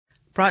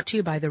Brought to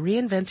you by the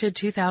reinvented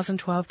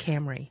 2012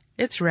 Camry.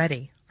 It's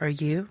ready. Are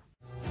you?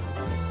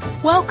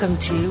 Welcome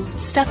to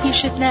Stuff You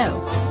Should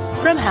Know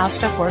from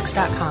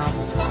HowStuffWorks.com.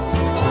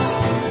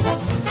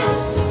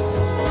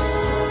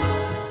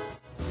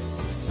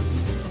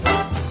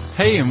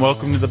 Hey, and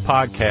welcome to the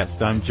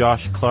podcast. I'm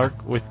Josh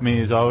Clark. With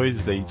me, as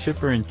always, the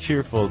chipper and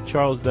cheerful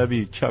Charles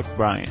W. Chuck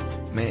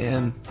Bryant.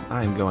 Man,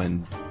 I'm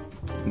going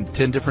in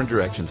 10 different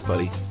directions,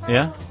 buddy.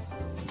 Yeah?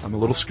 I'm a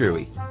little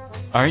screwy.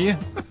 Are you?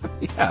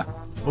 Yeah.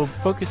 Well,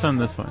 focus on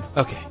this one.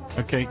 Okay.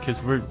 Okay, because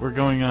we're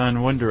going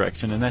on one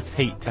direction, and that's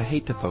hate. I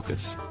hate to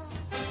focus.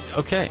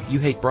 Okay. You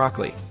hate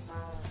broccoli.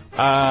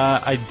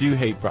 I do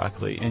hate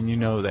broccoli, and you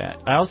know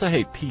that. I also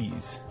hate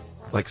peas.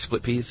 Like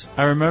split peas?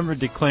 I remember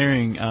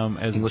declaring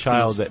as English a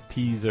child peas? that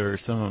peas are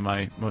some of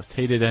my most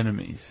hated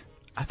enemies.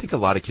 I think a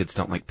lot of kids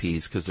don't like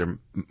peas because they're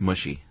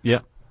mushy.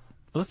 Yep.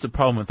 Well, that's the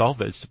problem with all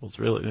vegetables,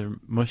 really. They're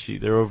mushy.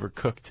 They're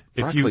overcooked.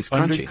 If you Broccoli's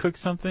crunchy. undercook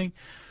something,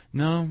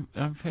 no,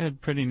 I've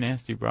had pretty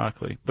nasty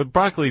broccoli. But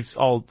broccoli's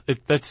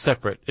that's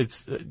separate.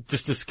 It's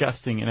just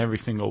disgusting in every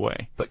single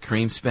way. But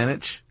cream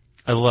spinach?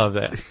 I love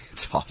that.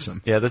 It's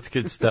awesome. Yeah, that's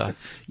good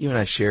stuff. You and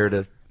I shared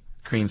a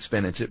cream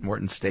spinach at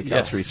Morton's Steakhouse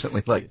Yes.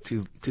 recently, like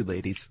two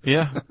ladies.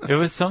 Yeah, it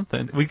was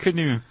something. We couldn't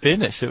even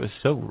finish. It was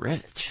so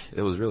rich.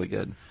 It was really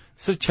good.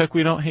 So, Chuck,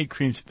 we don't hate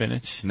cream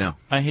spinach. No.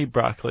 I hate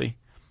broccoli.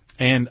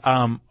 And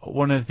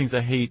one of the things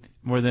I hate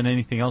more than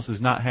anything else is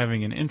not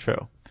having an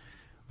intro,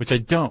 which I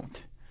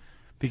don't.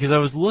 Because I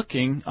was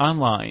looking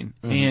online,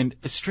 and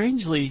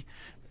strangely,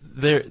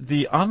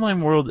 the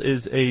online world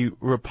is a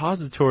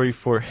repository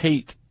for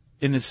hate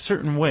in a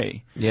certain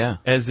way. Yeah.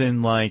 As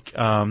in, like,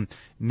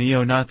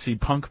 neo-Nazi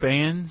punk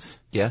bands.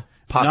 Yeah.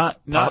 Pop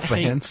hate.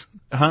 bands.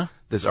 Huh?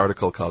 This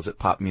article calls it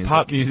pop music.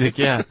 Pop music,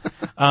 yeah.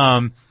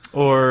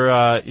 Or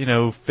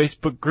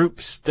Facebook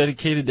groups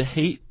dedicated to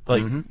hate,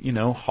 like,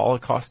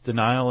 Holocaust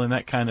denial and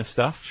that kind of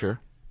stuff. Sure.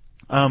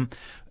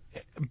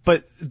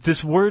 But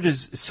this word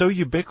is so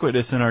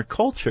ubiquitous in our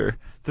culture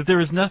that there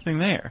was nothing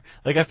there.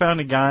 Like, I found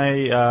a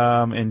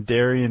guy in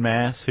Darien,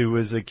 Mass. who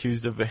was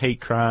accused of a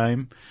hate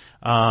crime.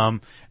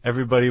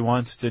 Everybody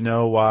wants to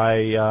know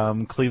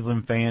why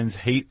Cleveland fans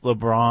hate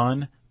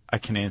LeBron. I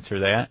can answer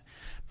that.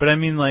 But I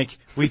mean, like,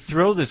 we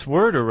throw this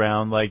word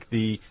around like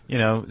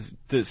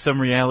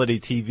some reality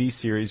TV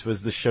series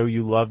was the show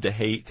you love to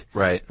hate.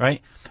 Right.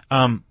 Right?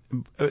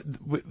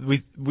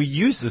 We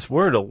use this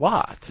word a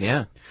lot.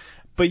 Yeah.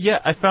 But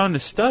yet, I found a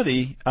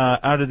study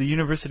out of the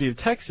University of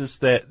Texas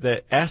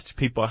that asked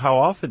people how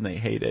often they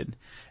hated,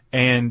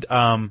 and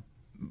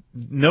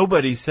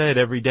nobody said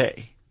every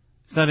day.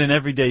 It's not an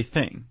everyday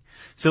thing.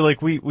 So,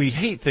 like, we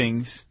hate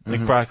things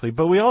like broccoli,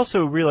 but we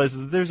also realize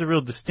that there's a real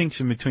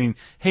distinction between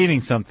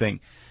hating something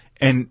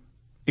and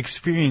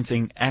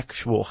experiencing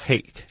actual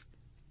hate.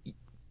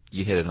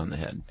 You hit it on the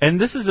head.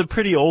 And this is a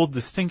pretty old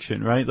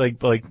distinction, right?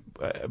 Like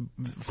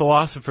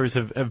philosophers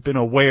have been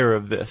aware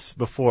of this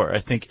before. I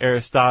think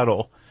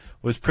Aristotle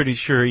was pretty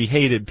sure he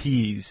hated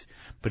peas,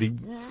 but he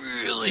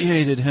really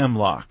hated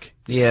hemlock.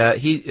 Yeah,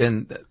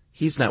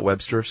 he's not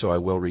Webster, so I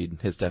will read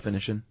his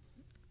definition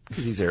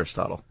because he's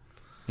Aristotle.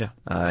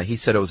 Yeah. He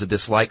said it was a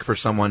dislike for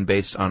someone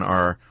based on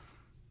our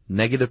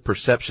negative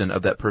perception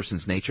of that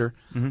person's nature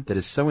that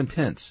is so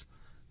intense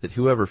that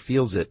whoever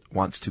feels it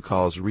wants to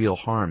cause real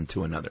harm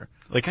to another.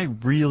 Like, I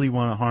really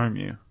want to harm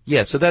you.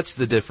 Yeah, so that's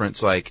the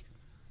difference. Like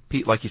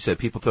you said,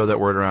 people throw that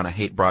word around, I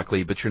hate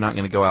broccoli, but you're not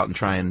going to go out and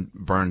try and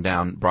burn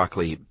down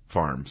broccoli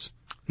farms.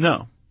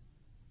 No.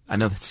 I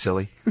know that's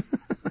silly.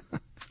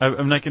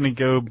 I'm not going to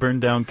go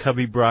burn down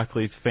Cubby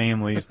Broccoli's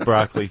family's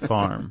broccoli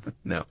farm.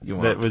 No, you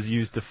won't. That was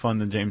used to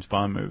fund the James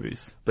Bond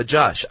movies. But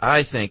Josh,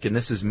 I think, and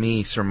this is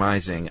me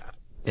surmising,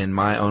 in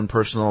my own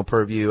personal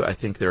purview, I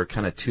think there are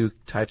kind of two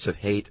types of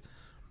hate.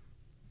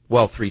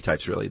 Well, three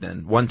types really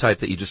then. One type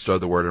that you just throw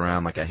the word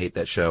around, like I hate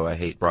that show, I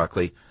hate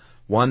broccoli.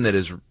 One that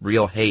is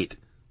real hate,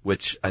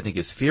 which I think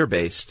is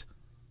fear-based,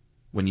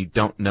 when you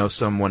don't know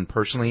someone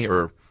personally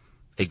or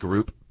a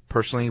group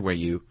personally, where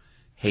you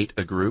hate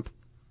a group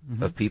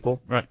of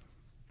people. Right.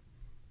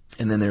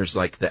 And then there's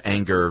like the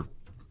anger,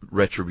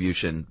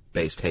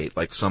 retribution-based hate,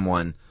 like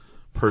someone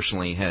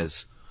personally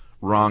has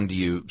wronged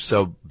you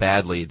so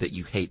badly that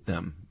you hate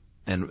them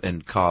and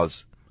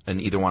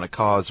either want to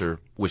cause or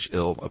wish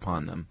ill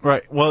upon them.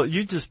 Right. Well,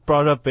 you just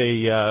brought up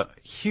a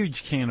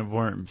huge can of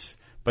worms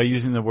by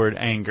using the word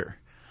anger.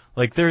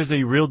 Like, there's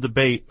a real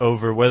debate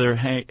over whether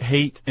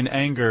hate and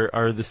anger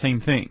are the same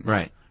thing.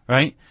 Right.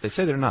 Right? They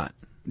say they're not.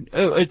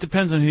 It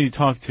depends on who you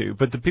talk to,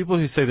 but the people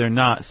who say they're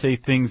not say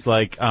things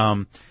like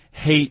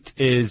hate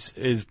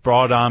is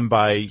brought on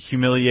by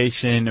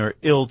humiliation or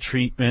ill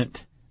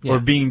treatment or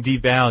being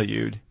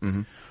devalued.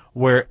 Mm-hmm.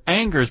 Where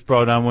anger is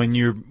brought on when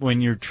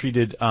you're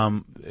treated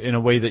in a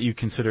way that you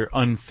consider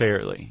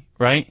unfairly,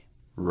 right?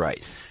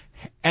 Right.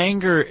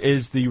 Anger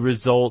is the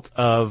result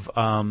of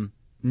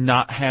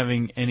not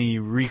having any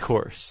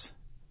recourse.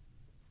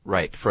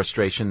 Right.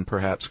 Frustration,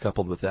 perhaps,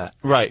 coupled with that.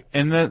 Right.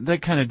 And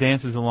that kind of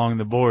dances along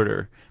the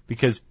border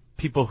because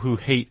people who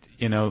hate,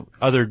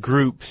 other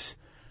groups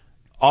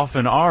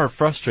often are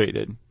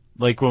frustrated.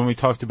 like when we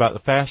talked about the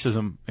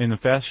fascism in the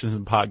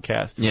fascism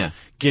podcast. Yeah.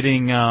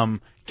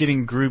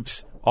 Getting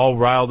groups all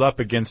riled up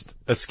against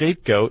a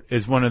scapegoat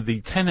is one of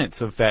the tenets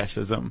of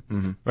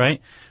fascism,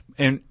 right?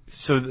 And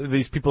so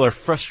these people are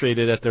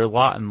frustrated at their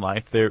lot in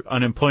life. Their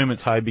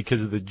unemployment's high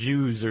because of the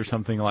Jews or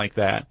something like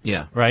that.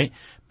 Yeah. Right?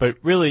 But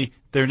really,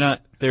 they're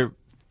not,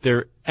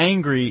 they're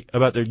angry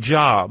about their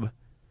job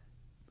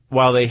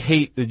while they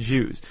hate the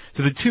Jews.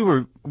 So the two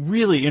are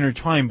really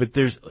intertwined, but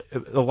there's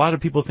a lot of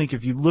people think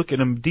if you look at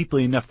them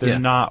deeply enough, they're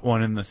not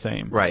one and the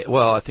same. Right.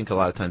 Well, I think a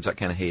lot of times that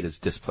kind of hate is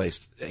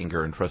displaced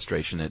anger and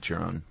frustration at your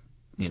own,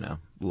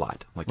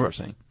 lot, like you were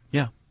saying.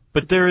 Yeah.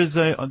 But there is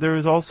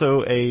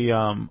also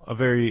a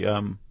very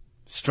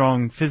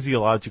strong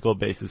physiological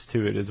basis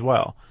to it as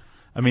well.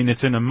 I mean,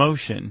 it's an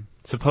emotion,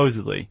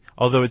 supposedly,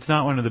 although it's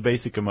not one of the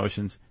basic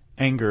emotions.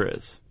 Anger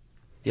is.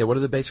 Yeah, what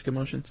are the basic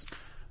emotions?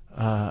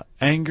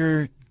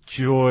 Anger,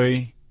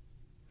 joy,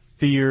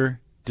 fear,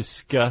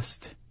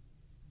 disgust,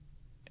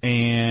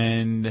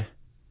 and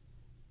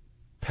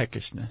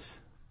peckishness.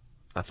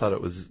 I thought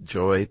it was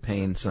joy,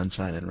 pain,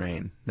 sunshine, and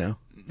rain. No?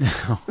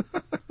 No.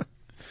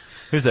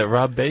 Who's that,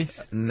 Rob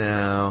Bass?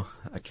 No,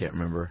 I can't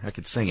remember. I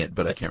could sing it,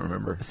 but I can't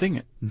remember. Sing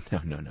it.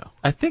 No.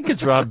 I think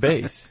it's Rob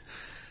Bass.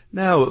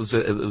 No, it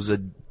was a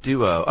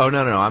duo. Oh,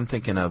 no. I'm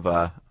thinking of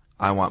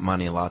I Want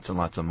Money, Lots and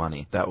Lots of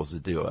Money. That was a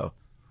duo.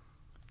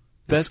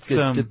 That's It's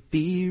good to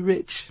be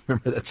rich.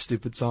 Remember that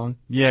stupid song?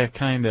 Yeah,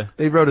 kinda.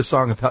 They wrote a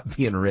song about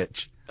being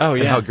rich. Oh,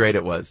 yeah. And how great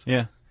it was.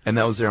 Yeah. And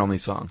that was their only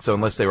song. So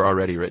unless they were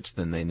already rich,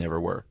 then they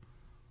never were.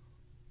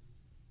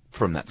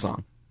 From that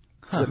song.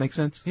 Does that make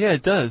sense? Yeah,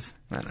 it does.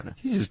 I don't know.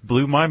 You just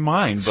blew my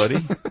mind,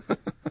 buddy.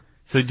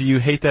 So do you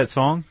hate that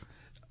song?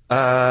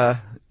 I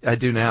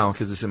do now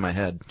because it's in my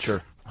head.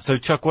 Sure. So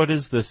Chuck, what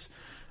is this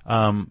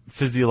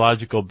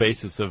physiological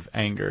basis of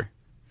anger?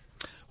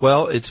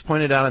 Well, it's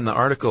pointed out in the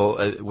article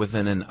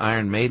within an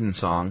Iron Maiden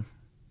song,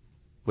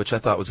 which I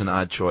thought was an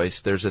odd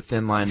choice. There's a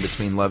thin line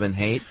between love and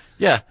hate.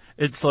 Yeah,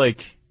 it's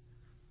like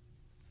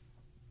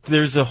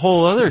there's a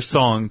whole other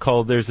song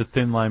called There's a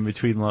Thin Line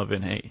Between Love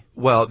and Hate.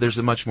 Well, there's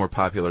a much more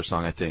popular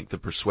song, I think, The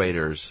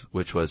Persuaders,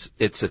 which was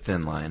It's a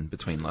Thin Line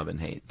Between Love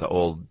and Hate, the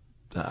old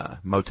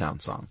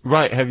Motown song.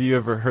 Right. Have you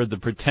ever heard the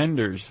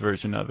Pretenders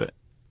version of it?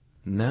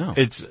 No.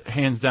 It's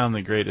hands down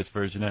the greatest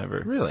version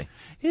ever. Really?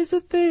 It's a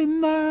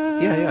thin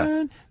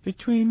line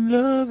between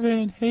love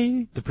and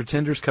hate. The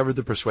Pretenders covered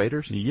The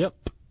Persuaders?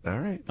 Yep. All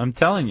right. I'm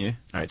telling you.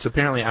 All right. So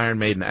apparently Iron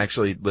Maiden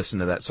actually listened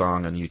to that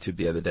song on YouTube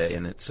the other day,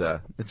 and it's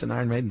an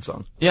Iron Maiden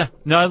song. Yeah.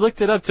 No, I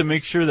looked it up to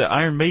make sure that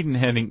Iron Maiden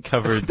hadn't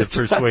covered The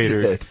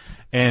Persuaders.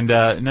 And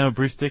no,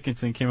 Bruce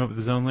Dickinson came up with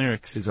his own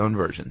lyrics. His own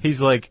version.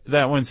 He's like,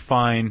 that one's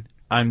fine.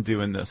 I'm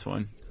doing this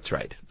one. That's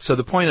right. So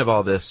the point of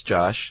all this,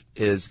 Josh,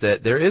 is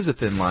that there is a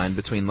thin line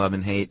between love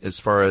and hate as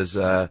far as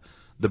the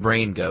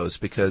brain goes,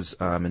 because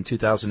in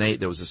 2008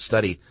 there was a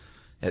study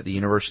at the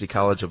University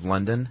College of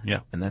London,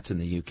 and that's in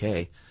the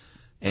UK,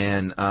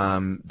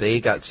 and they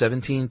got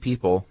 17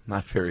 people,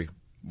 not very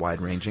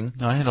wide-ranging.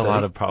 No, I had study, a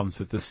lot of problems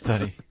with this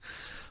study.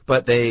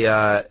 but they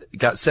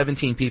got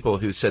 17 people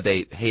who said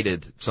they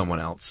hated someone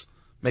else.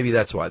 Maybe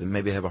that's why.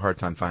 Maybe they have a hard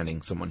time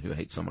finding someone who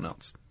hates someone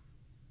else.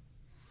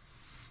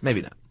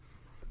 Maybe not.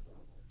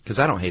 Because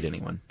I don't hate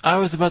anyone. I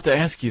was about to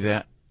ask you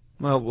that.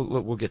 Well,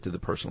 we'll get to the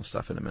personal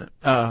stuff in a minute.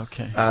 Oh,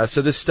 okay.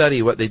 So this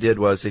study, what they did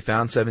was they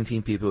found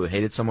 17 people who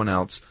hated someone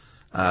else,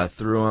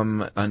 threw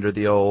them under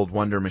the old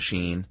Wonder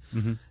Machine,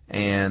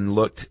 and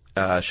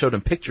showed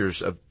them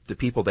pictures of the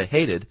people they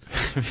hated.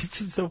 It's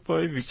just so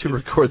funny because to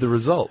record the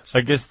results.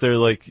 I guess they're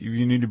like,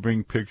 you need to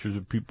bring pictures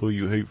of people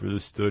you hate for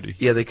this study.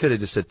 Yeah, they could have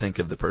just said, think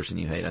of the person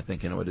you hate, I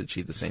think, and it would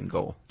achieve the same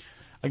goal.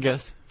 I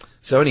guess.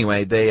 So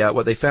anyway, they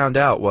what they found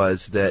out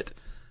was that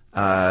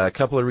a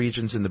couple of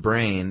regions in the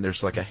brain,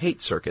 there's like a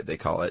hate circuit, they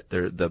call it.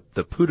 They're the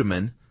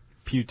putamen.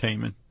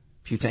 Putamen.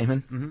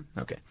 Putamen? Mm-hmm.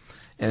 Okay.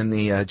 And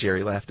the,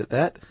 Jerry laughed at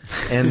that.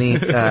 And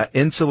the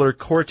insular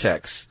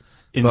cortex.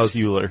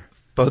 Insular.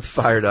 Both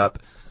fired up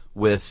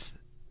with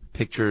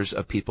pictures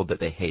of people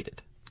that they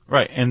hated.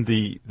 Right. And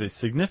the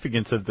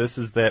significance of this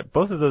is that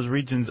both of those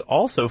regions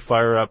also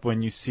fire up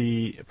when you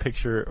see a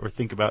picture or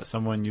think about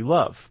someone you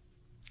love.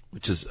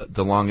 Which is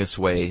the longest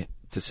way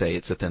to say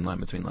it's a thin line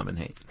between love and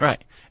hate.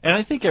 Right. And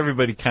I think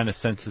everybody kind of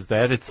senses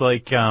that. It's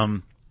like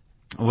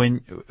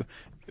when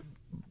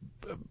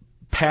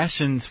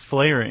passions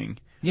flaring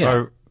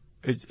are,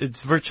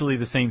 it's virtually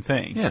the same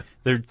thing. Yeah.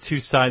 They're two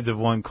sides of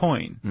one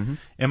coin. Mm-hmm.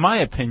 In my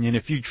opinion,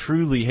 if you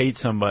truly hate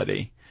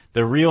somebody,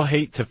 the real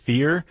hate to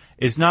fear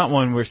is not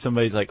one where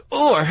somebody's like,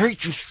 oh, I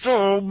hate you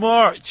so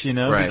much,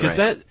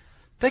 because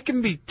that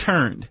can be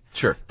turned.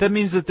 Sure. That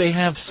means that they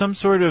have some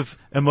sort of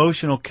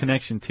emotional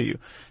connection to you.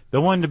 The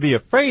one to be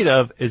afraid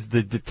of is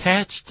the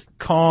detached,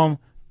 calm,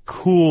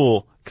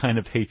 cool kind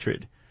of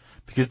hatred.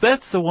 Because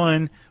that's the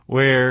one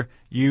where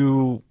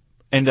you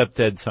end up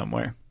dead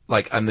somewhere.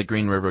 Like, I'm the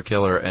Green River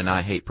Killer and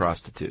I hate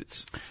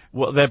prostitutes.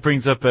 Well, that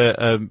brings up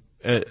an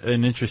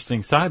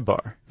interesting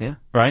sidebar. Yeah.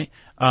 Right?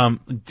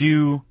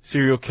 Do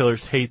serial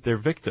killers hate their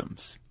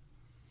victims?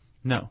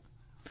 No.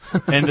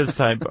 End of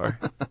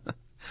sidebar.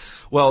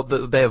 Well,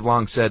 they have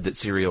long said that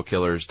serial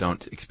killers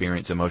don't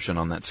experience emotion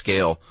on that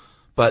scale,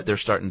 but they're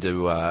starting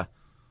to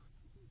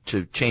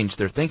change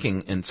their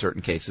thinking in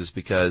certain cases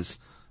because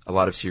a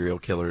lot of serial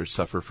killers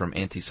suffer from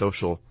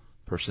antisocial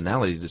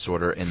personality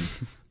disorder, and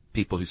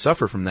people who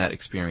suffer from that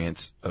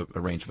experience a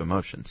range of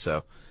emotions.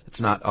 So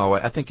it's not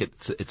always. I think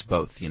it's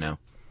both. Yeah.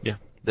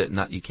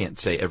 That you can't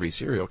say every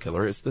serial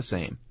killer is the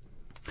same.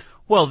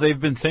 Well, they've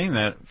been saying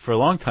that for a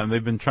long time.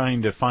 They've been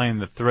trying to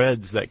find the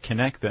threads that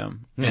connect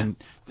them. Yeah. And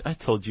I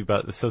told you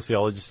about the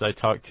sociologist I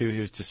talked to. He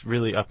was just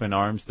really up in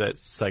arms that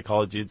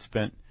psychology had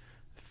spent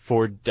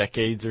 4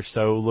 decades or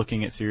so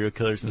looking at serial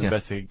killers, and the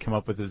best they could come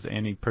up with is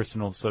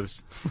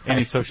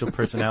antisocial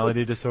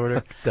personality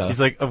disorder. Duh. He's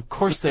like, of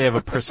course they have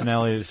a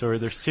personality disorder.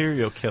 They're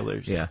serial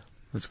killers. Yeah,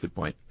 that's a good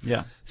point.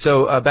 Yeah.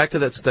 So back to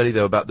that study,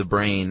 though, about the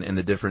brain and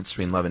the difference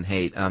between love and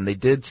hate. They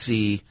did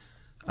see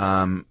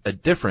a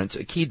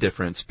key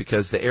difference,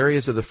 because the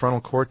areas of the frontal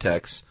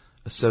cortex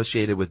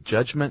associated with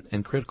judgment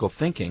and critical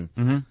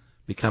thinking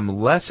become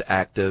less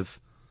active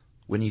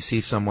when you see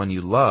someone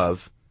you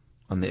love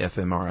on the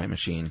fMRI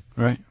machine.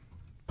 Right.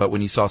 But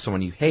when you saw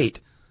someone you hate,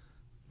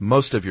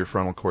 most of your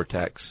frontal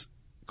cortex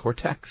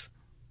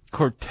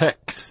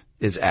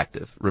is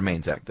active,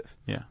 remains active.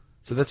 Yeah.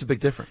 So that's a big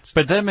difference.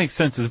 But that makes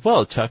sense as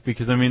well, Chuck,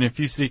 because, I mean, if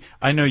you see,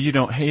 I know you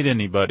don't hate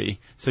anybody,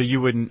 so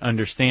you wouldn't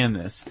understand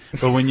this.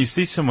 But when you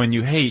see someone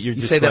you hate, you're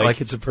You just say that like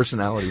it's a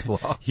personality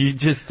flaw. You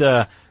just,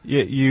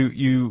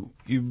 you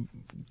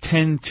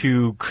tend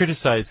to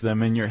criticize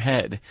them in your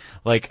head.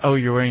 Like, oh,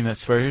 you're wearing that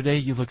sweater today?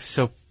 You look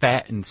so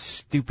fat and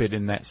stupid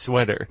in that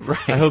sweater.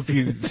 Right. I hope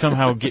you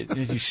somehow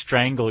you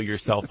strangle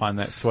yourself on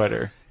that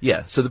sweater.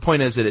 Yeah, so the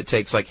point is that it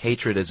takes, like,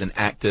 hatred as an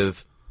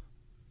active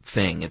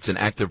thing. It's an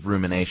active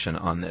rumination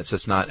on this.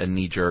 It's not a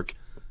knee-jerk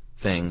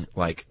thing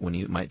like when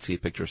you might see a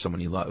picture of someone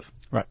you love.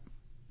 Right.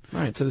 All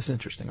right, so this is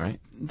interesting, right?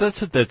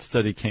 That's what that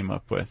study came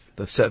up with.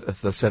 The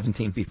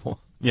 17 people.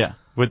 Yeah.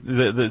 With yeah,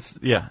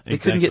 exactly. They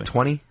couldn't get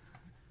 20?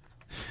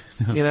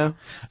 You know?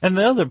 And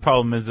the other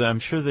problem is that I'm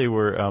sure they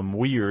were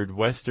weird,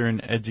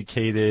 Western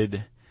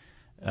educated,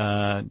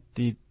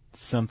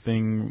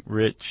 something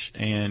rich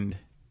and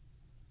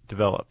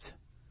developed.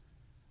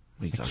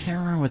 What are you I talking can't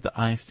remember what the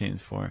I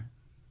stands for.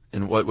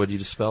 And what would you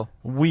just spell?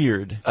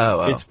 Weird.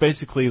 Oh. It's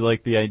basically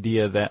like the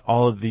idea that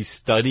all of these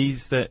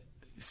studies that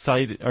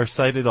cited,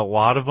 a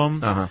lot of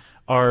them,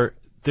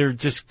 they're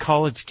just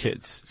college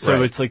kids. So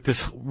Right. it's like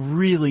this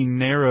really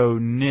narrow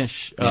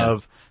niche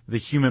of the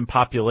human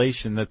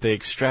population that they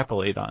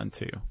extrapolate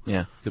onto.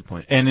 Yeah, good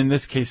point. And in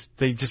this case,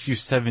 they just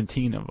use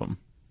 17 of them.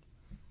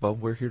 Well,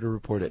 we're here to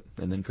report it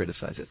and then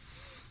criticize it.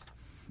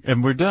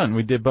 And we're done.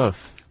 We did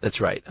both.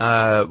 That's right.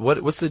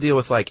 What's the deal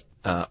with, like,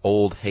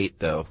 old hate,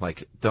 though?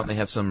 Like, don't they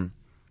have some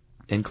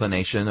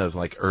inclination of,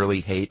 like, early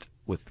hate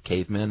with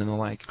cavemen and the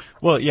like?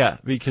 Well, yeah,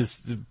 because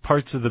the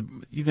parts of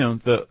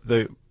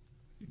the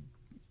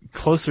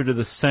closer to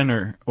the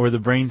center or the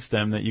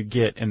brainstem that you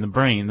get in the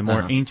brain, the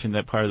more ancient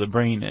that part of the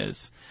brain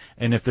is.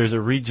 And if there's a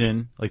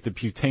region, like the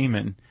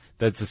putamen,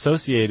 that's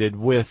associated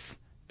with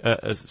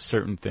a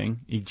certain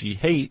thing, e.g.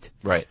 hate,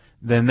 Right.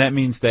 then that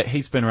means that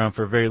hate's been around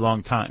for a very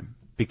long time,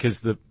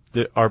 because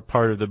our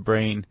part of the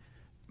brain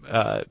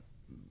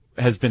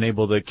has been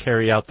able to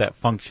carry out that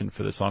function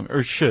for this long,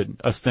 or should,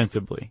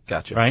 ostensibly.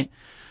 Gotcha. Right?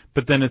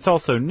 But then it's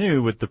also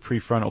new with the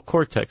prefrontal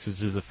cortex,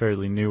 which is a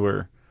fairly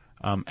newer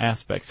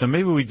aspect. So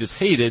maybe we just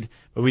hated,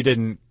 but we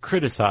didn't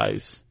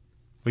criticize.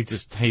 We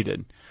just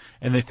hated.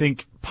 And they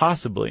think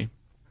possibly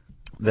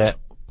that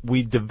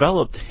we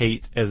developed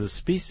hate as a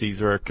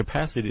species, or a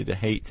capacity to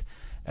hate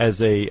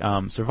as a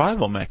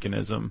survival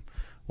mechanism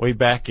way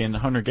back in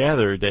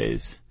hunter-gatherer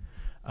days,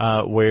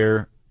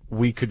 where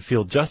we could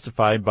feel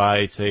justified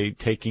by, say,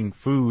 taking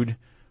food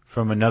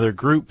from another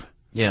group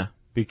Yeah.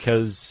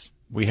 because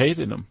we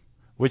hated them,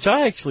 which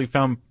I actually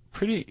found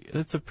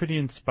that's a pretty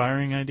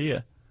inspiring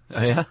idea.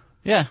 Oh, yeah?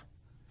 Yeah.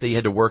 That you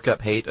had to work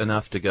up hate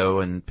enough to go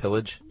and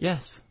pillage?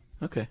 Yes.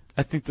 Okay.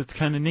 I think that's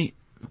kind of neat,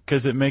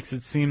 because it makes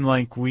it seem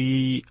like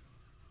we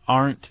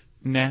aren't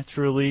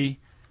naturally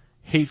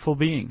hateful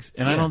beings,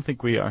 and I Yeah. don't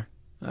think we are.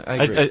 I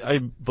agree. I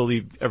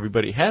believe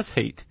everybody has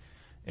hate,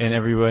 and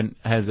everyone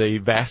has a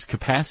vast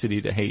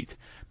capacity to hate,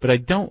 but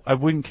I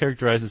wouldn't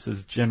characterize us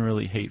as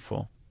generally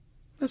hateful.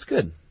 That's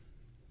good.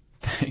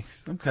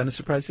 Thanks. I'm kind of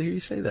surprised to hear you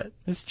say that.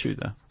 It's true,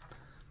 though.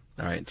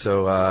 All right,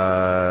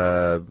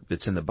 so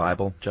it's in the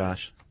Bible,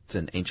 Josh. It's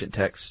in ancient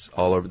texts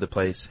all over the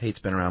place. Hate's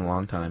been around a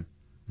long time,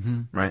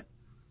 right?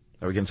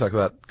 Are we going to talk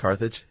about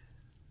Carthage?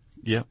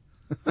 Yep.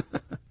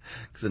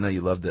 Because I know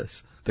you love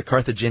this. The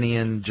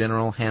Carthaginian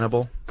general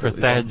Hannibal.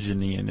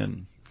 Carthaginian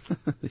and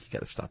You got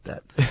to stop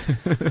that.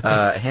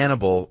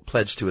 Hannibal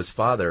pledged to his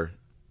father,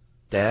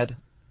 "Dad,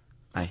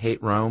 I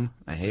hate Rome.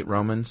 I hate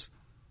Romans.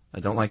 I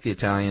don't like the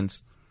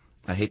Italians.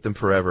 I hate them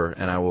forever,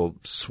 and I will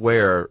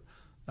swear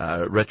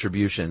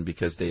retribution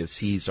because they have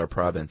seized our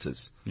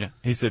provinces." yeah.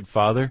 He said,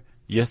 "Father,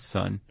 yes,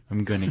 son,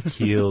 I'm going to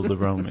kill the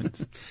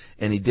Romans."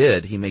 And he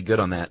did. He made good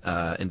on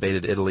that.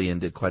 Invaded Italy and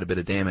did quite a bit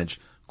of damage.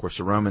 Of course,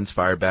 the Romans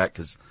fired back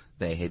because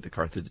they hate the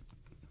Carthage.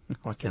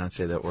 Why can't I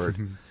say that word?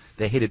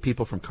 They hated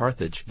people from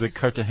Carthage. The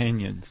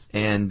Carthaginians.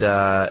 And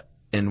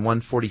in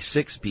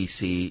 146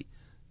 BC,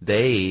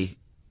 they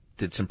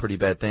did some pretty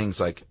bad things,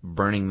 like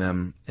burning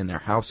them in their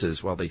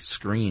houses while they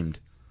screamed.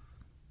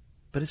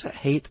 But is that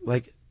hate?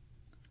 Like,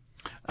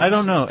 I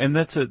don't know, and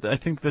I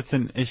think that's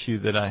an issue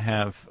that I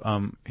have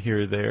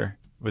here or there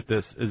with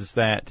this, is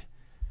that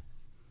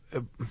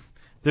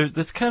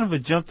that's kind of a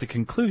jump to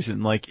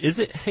conclusion. Like, is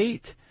it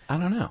hate? I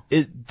don't know.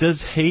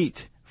 Does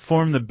hate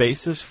form the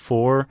basis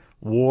for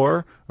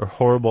war or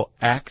horrible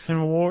acts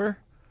in war?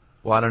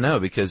 Well, I don't know,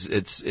 because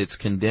it's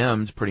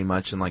condemned pretty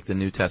much in like the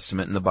New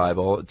Testament in the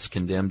Bible. It's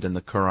condemned in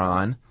the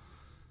Quran.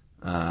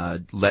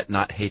 Let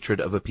not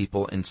hatred of a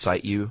people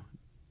incite you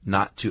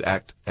not to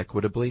act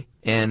equitably.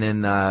 And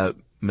in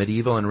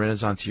medieval and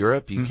Renaissance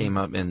Europe, you came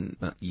up in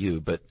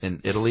but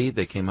in Italy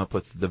they came up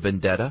with the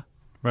vendetta,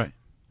 right?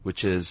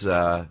 Which is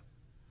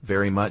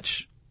very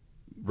much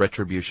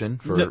retribution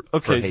for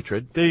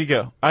hatred. There you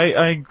go.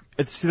 I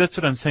see. That's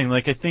what I'm saying.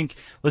 Like, I think,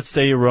 let's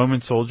say a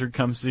Roman soldier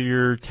comes to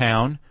your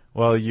town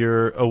while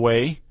you're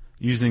away,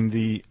 using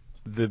the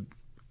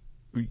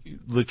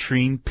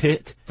latrine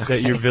pit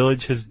that your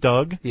village has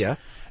dug. Yeah.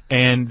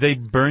 And they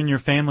burn your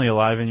family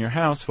alive in your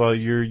house while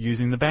you're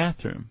using the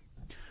bathroom.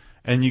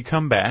 And you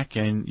come back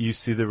and you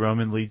see the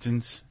Roman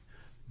legions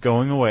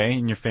going away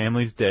and your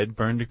family's dead,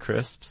 burned to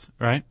crisps,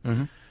 right?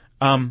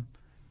 Mm-hmm.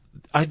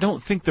 I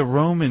don't think the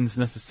Romans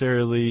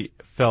necessarily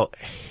felt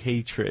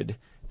hatred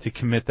to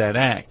commit that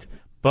act,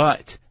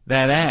 but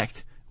that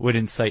act would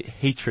incite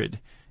hatred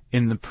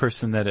in the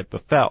person that it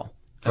befell,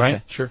 right?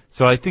 Okay, sure.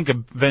 So I think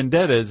a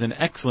vendetta is an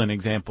excellent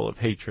example of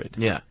hatred.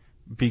 Yeah.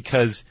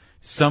 Because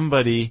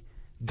somebody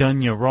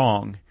done you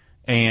wrong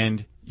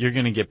and you're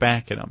going to get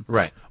back at them.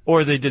 Right.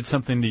 Or they did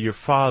something to your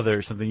father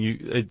or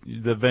something.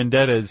 The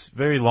vendetta is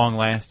very long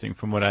lasting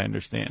from what I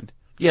understand.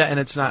 Yeah, and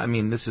it's not, I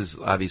mean, this is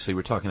obviously,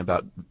 we're talking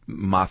about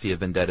mafia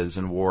vendettas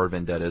and war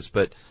vendettas,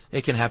 but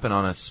it can happen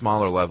on a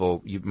smaller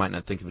level. You might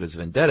not think of it as a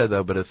vendetta,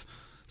 though, but if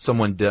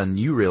someone done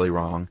you really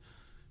wrong,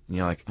 and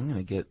you're like, I'm going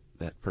to get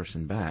that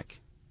person back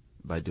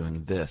by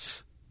doing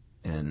this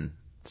in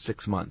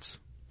 6 months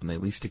when they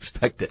least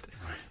expect it.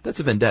 That's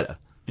a vendetta.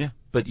 Yeah.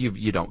 But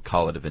you don't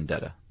call it a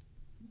vendetta.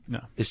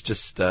 No. It's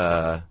just,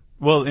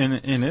 well,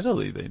 in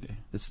Italy they do.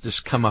 It's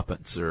just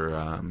comeuppance or,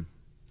 I'm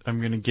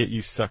going to get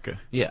you, sucker.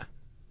 Yeah.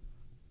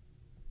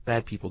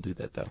 Bad people do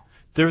that, though.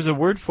 There's a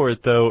word for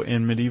it, though,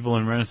 in medieval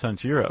and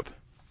Renaissance Europe.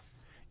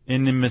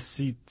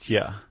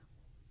 Inimicitia,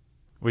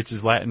 which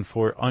is Latin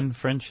for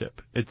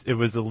unfriendship. It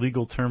was a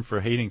legal term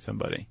for hating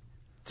somebody.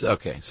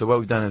 Okay, so what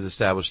we've done is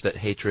established that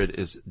hatred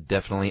is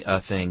definitely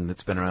a thing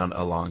that's been around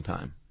a long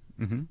time.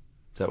 Mm-hmm.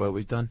 Is that what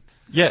we've done?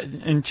 Yeah,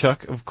 and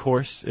Chuck, of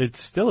course,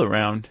 it's still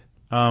around.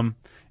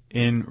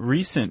 In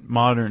recent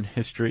modern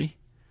history,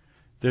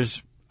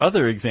 there's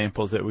other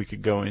examples that we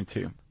could go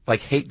into.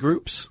 Like hate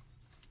groups?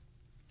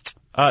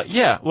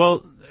 Yeah,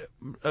 well,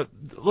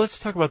 let's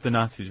talk about the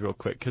Nazis real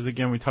quick, because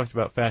again, we talked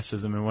about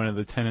fascism, and one of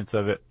the tenets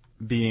of it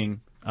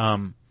being,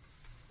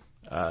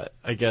 I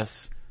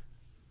guess,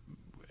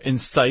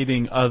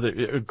 inciting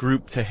a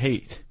group to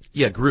hate.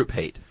 Yeah, group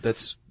hate.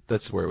 That's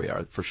where we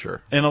are, for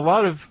sure. And a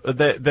lot of,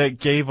 that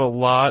gave a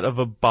lot of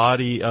a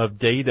body of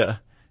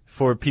data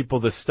for people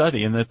to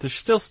study, and that they're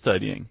still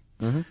studying.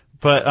 Mm-hmm.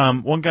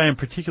 But one guy in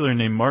particular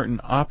named Martin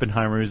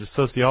Oppenheimer, who's a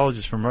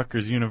sociologist from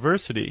Rutgers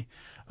University,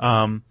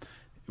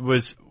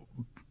 was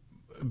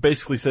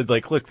basically said,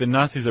 like, look, the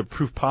Nazis are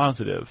proof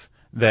positive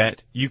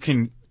that you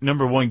can,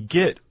 number one,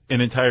 get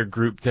an entire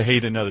group to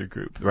hate another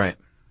group. Right.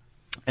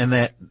 And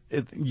that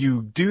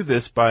you do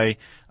this by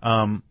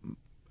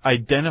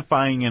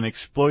identifying and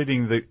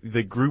exploiting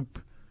the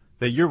group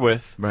that you're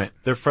with, right,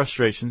 their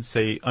frustrations,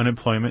 say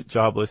unemployment,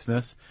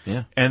 joblessness,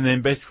 yeah, and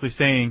then basically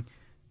saying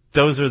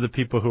those are the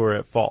people who are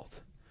at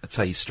fault. That's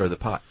how you stir the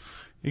pot.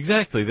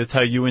 Exactly. That's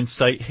how you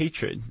incite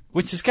hatred,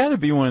 which has got to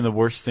be one of the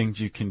worst things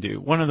you can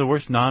do. One of the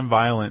worst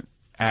nonviolent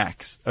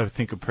acts I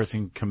think a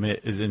person can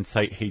commit is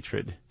incite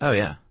hatred. Oh,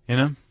 yeah. You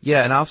know?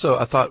 Yeah, and also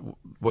I thought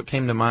what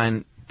came to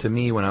mind to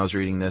me when I was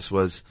reading this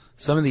was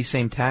some of these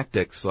same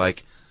tactics,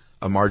 like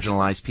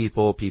marginalized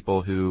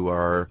people who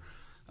are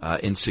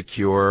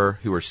insecure,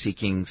 who are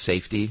seeking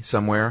safety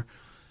somewhere.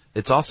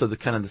 It's also the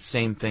kind of the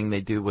same thing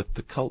they do with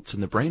the cults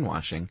and the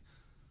brainwashing.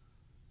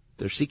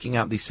 They're seeking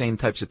out these same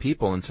types of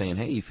people and saying,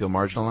 hey, you feel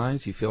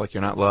marginalized, you feel like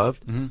you're not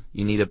loved,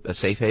 you need a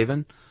safe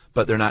haven.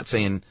 But they're not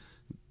saying,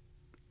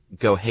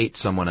 go hate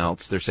someone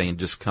else. They're saying,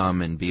 just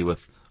come and be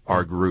with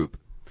our group.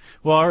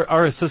 Well,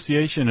 our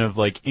association of,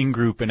 like,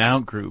 in-group and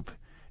out-group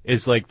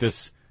is like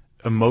this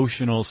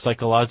emotional,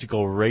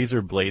 psychological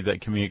razor blade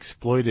that can be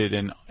exploited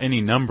in any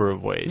number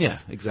of ways. Yeah,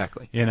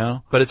 exactly. You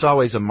know? But it's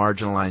always a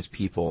marginalized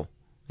people,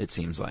 it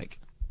seems like.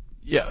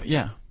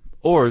 Yeah.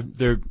 Or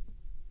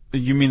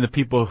you mean the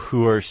people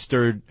who are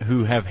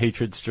who have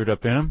hatred stirred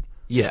up in them?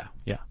 Yeah.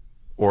 Yeah.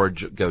 Or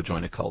go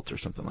join a cult or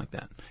something like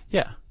that.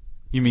 Yeah.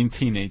 You mean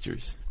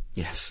teenagers?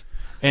 Yes.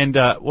 And,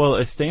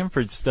 a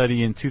Stanford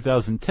study in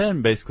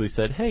 2010 basically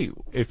said, hey,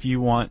 if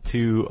you want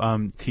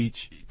to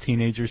teach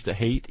teenagers to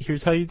hate,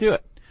 here's how you do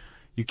it.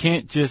 You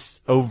can't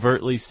just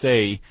overtly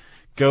say,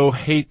 go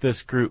hate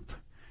this group,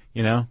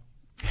 you know,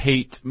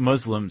 hate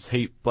Muslims,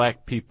 hate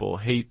black people,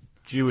 hate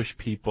Jewish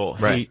people,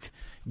 Right. hate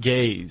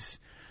gays.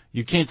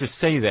 You can't just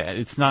say that.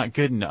 It's not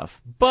good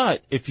enough.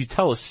 But if you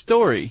tell a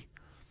story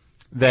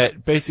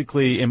that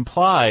basically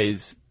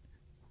implies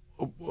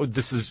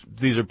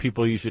these are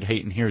people you should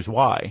hate and here's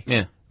why.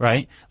 Yeah.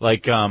 Right?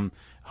 Like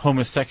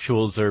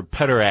homosexuals are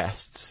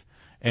pederasts,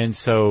 and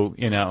so,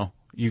 you know,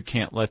 you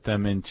can't let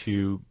them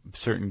into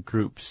certain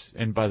groups,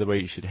 and by the way,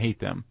 you should hate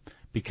them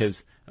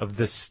because of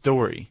this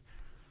story.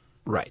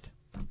 Right.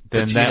 Then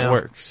But, you that know,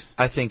 works.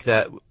 I think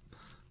that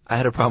I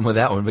had a problem with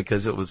that one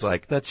because it was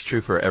like, that's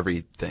true for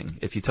everything.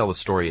 If you tell a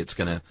story, it's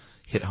going to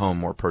hit home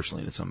more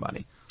personally to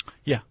somebody.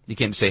 Yeah. You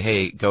can't say,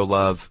 hey, go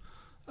love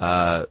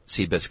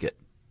Seabiscuit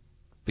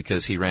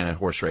because he ran a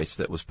horse race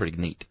that was pretty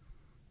neat.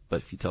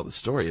 But if you tell the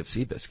story of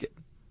Seabiscuit,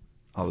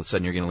 all of a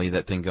sudden you're going to leave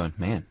that thing going,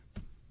 man,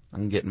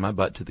 I'm getting my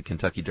butt to the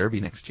Kentucky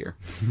Derby next year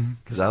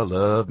because I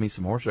love me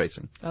some horse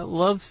racing. I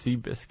love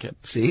Seabiscuit.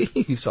 See?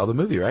 You saw the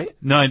movie, right?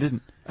 No, I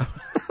didn't.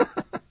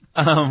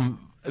 But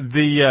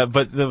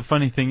the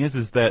funny thing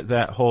is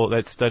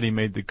that study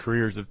made the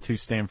careers of 2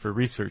 Stanford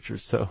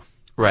researchers, so.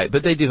 Right,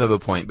 but they do have a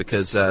point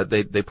because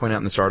they point out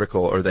in this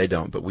article, or they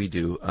don't, but we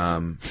do,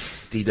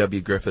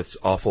 D.W. Griffith's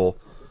awful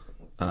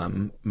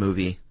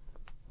movie,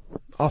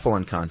 awful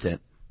in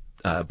content,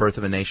 Birth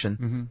of a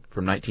Nation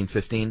from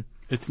 1915.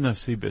 It's no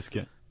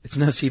Seabiscuit. It's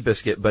no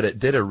Seabiscuit, but it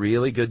did a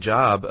really good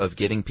job of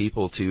getting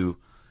people to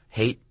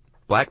hate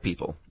black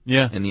people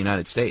Yeah. in the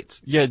United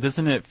States. Yeah,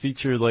 doesn't it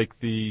feature like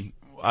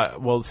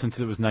well, since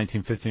it was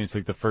 1915, it's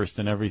like the first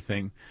and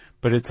everything,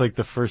 but it's like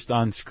the first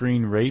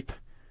on-screen rape?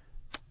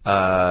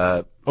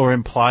 Or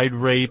implied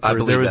rape, I or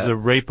believe there was that. a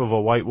rape of a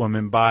white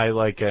woman by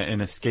like an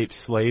escaped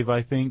slave,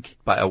 I think.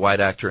 By a white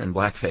actor in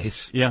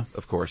blackface. Yeah.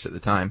 Of course, at the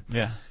time.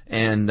 Yeah.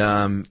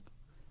 And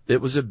it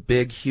was a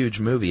big, huge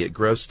movie. It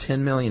grossed $10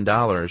 million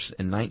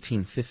in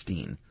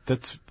 1915.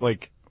 That's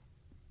like,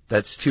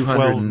 That's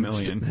 $12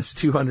 million. That's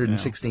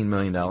 $216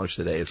 million dollars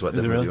today is what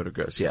Is the it movie really? would have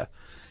grossed. Yeah,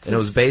 and it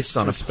was based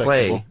on a It's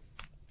play. respectable.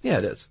 Yeah,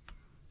 it is.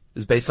 It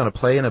was based on a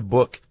play and a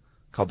book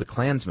called The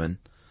Klansman,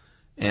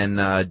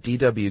 and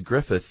D.W.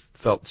 Griffith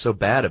felt so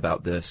bad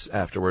about this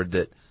afterward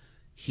that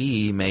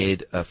he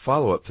made a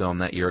follow-up film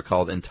that year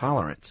called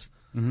Intolerance,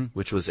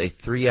 which was a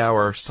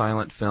 3-hour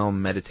silent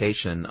film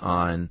meditation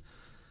on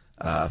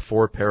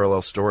 4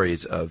 parallel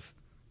stories of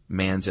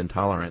man's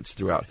intolerance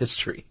throughout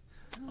history.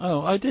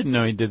 oh, I didn't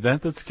know he did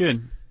that. That's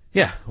good.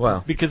 Yeah,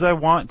 well, Because I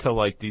want to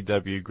like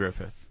D.W.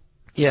 Griffith.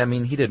 yeah, I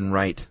mean, he didn't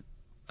write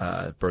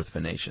Birth of a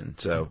Nation,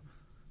 so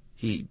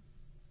he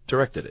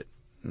directed it.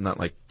 Not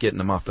like getting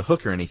him off the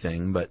hook or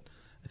anything, but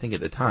I think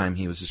at the time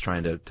he was just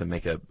trying to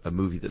make a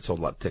movie that sold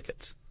a lot of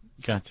tickets,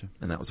 Gotcha.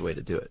 and that was the way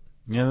to do it.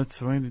 Yeah, that's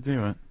the way to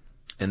do it.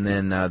 And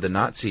then the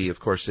Nazi, of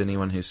course,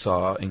 anyone who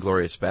saw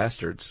Inglourious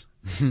Bastards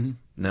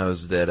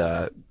knows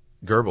that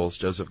Goebbels,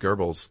 Joseph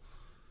Goebbels,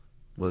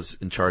 was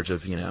in charge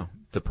of, you know,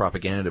 the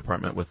propaganda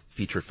department with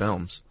feature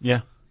films.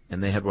 Yeah.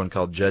 And they had one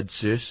called Judd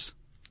Süß.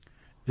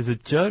 Is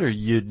it Judd or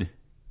Yud?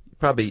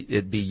 Probably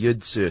it'd be Judd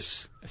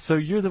Süß. So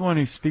you're the one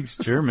who speaks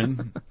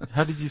German.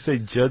 How did you say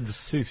Judd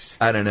Seuss?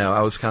 I don't know.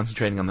 I was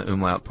concentrating on the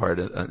umlaut part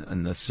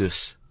and the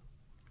Süß.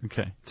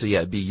 Okay. So yeah,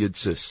 it'd be Judd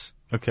Süß.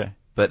 Okay.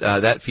 But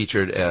that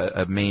featured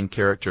a main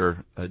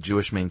character, a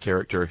Jewish main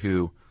character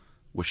who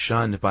was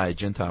shunned by a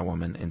Gentile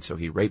woman, and so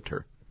he raped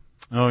her,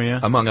 Oh, yeah?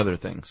 among other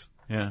things.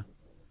 Yeah.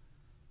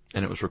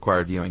 And it was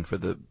required viewing for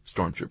the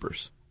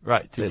stormtroopers.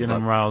 Right, to They get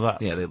them loved- riled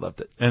up. Yeah, they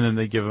loved it. And then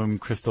they give them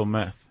crystal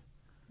meth.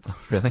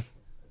 Really?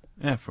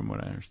 Yeah, from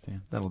what I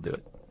understand. That'll do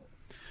it.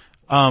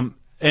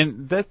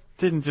 And that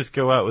didn't just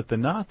go out with the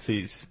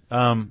Nazis.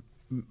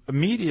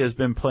 Media has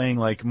been playing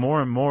like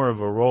more and more of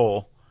a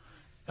role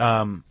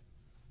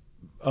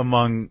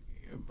among,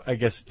 I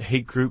guess,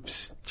 hate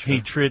groups,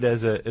 hatred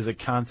as a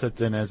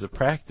concept and as a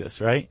practice,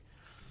 right?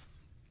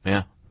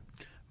 Yeah.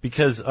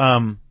 Because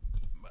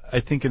I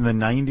think in the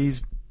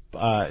 90s,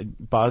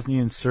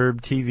 Bosnian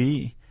Serb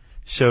TV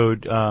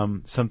showed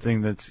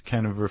something that's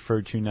kind of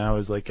referred to now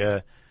as like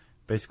a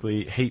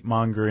basically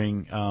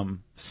hate-mongering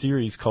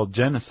series called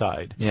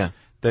Genocide. Yeah.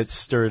 That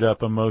stirred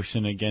up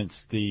emotion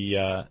against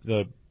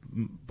the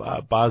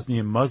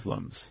Bosnian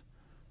Muslims,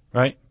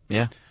 right?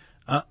 Yeah.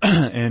 Well,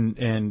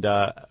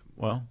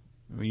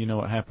 you know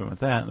what happened with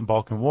that in the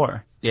Balkan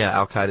War. Yeah,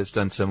 Al-Qaeda's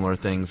done similar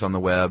things on the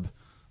web.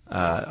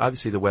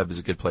 Obviously, the web is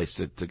a good place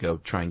to go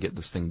try and get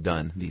this thing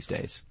done these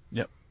days.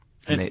 Yep.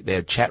 And they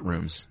have chat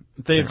rooms.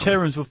 They have chat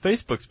rooms. Well,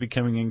 Facebook's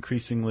becoming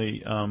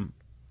increasingly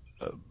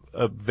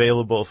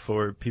available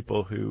for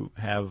people who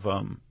have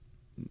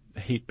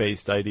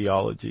hate-based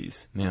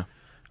ideologies. Yeah.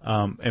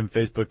 And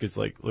Facebook is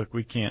like, look,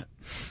 we can't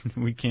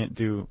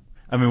do.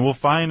 I mean, we'll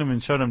find them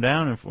and shut them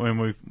down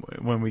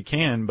when we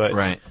can, but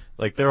Right.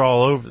 like they're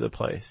all over the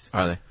place.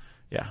 Are they?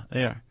 Yeah,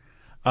 they are.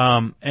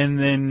 And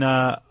then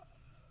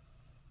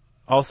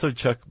also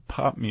Chuck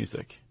pop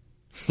music.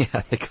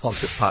 Yeah, they called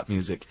it pop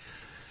music.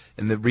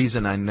 And the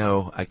reason I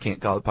know I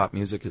can't call it pop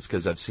music is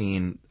because I've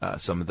seen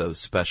some of those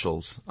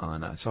specials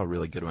on, I saw a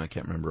really good one, I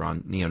can't remember,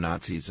 on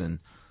neo-Nazis, and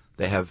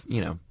they have, you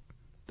know,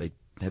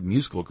 have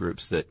musical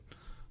groups that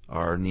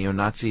are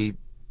neo-Nazi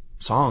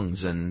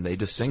songs, and they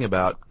just sing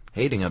about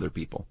hating other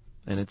people.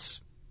 And it's,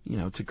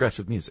 it's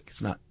aggressive music.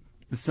 It's not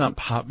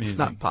pop music. It's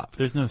not pop.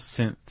 There's no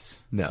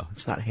synths. No,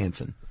 it's not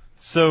Hanson.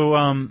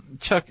 So,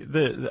 Chuck,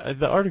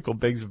 the article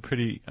begs a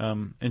pretty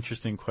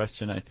interesting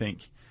question, I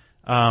think.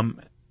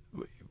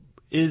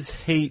 Is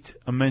hate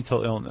a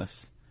mental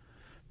illness?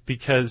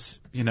 Because,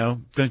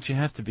 don't you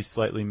have to be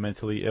slightly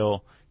mentally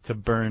ill to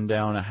burn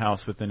down a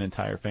house with an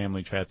entire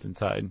family trapped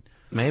inside?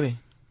 Maybe.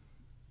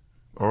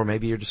 Or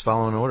maybe you're just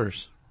following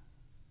orders.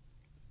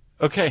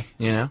 Okay.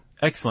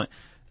 Excellent.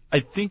 I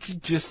think you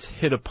just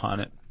hit upon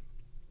it.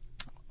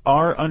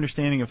 Our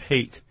understanding of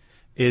hate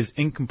is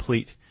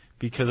incomplete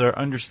because our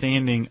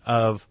understanding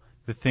of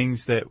the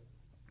things that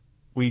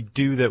we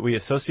do that we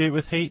associate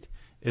with hate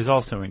is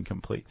also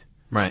incomplete.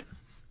 Right.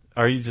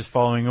 Are you just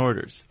following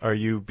orders? Are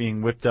you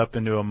being whipped up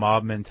into a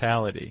mob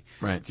mentality?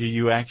 Right. Do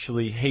you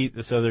actually hate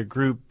this other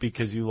group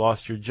because you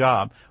lost your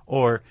job?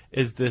 Or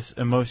is this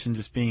emotion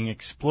just being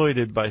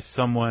exploited by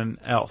someone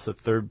else, a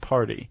third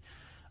party?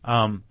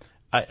 And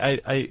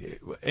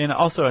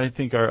also I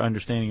think our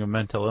understanding of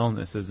mental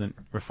illness isn't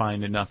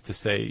refined enough to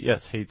say,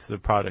 yes, hate's a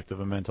product of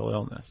a mental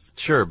illness.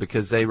 Sure,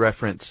 because they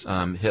reference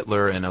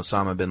Hitler and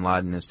Osama bin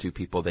Laden as two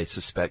people they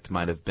suspect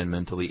might have been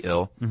mentally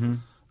ill,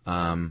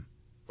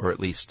 or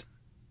at least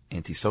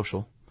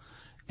antisocial.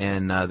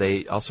 And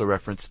they also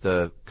reference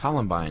the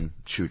Columbine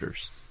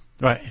shooters.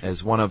 Right.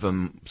 As one of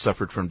them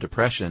suffered from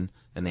depression,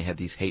 and they had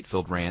these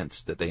hate-filled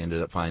rants that they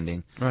ended up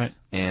finding. Right.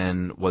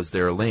 And was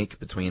there a link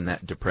between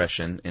that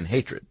depression and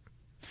hatred?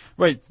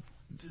 Right.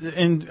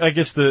 And I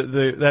guess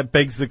that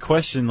begs the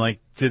question, like,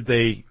 was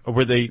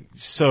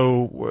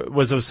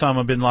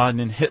Osama bin Laden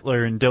and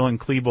Hitler and Dylan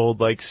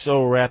Klebold, like,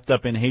 so wrapped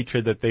up in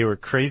hatred that they were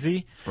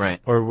crazy? Right.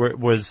 Or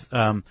was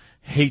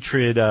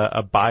hatred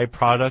a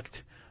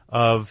byproduct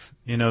of,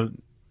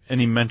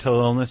 any mental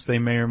illness they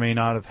may or may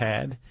not have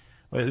had?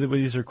 Well,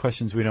 these are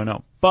questions we don't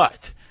know.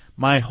 But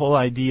my whole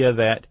idea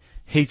that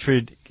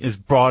hatred is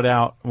brought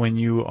out when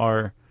you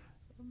are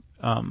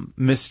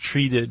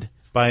mistreated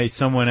by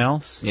someone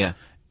else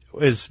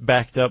is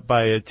backed up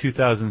by a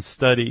 2000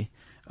 study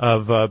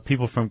of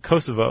people from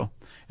Kosovo.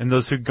 And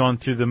those who'd gone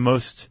through the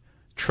most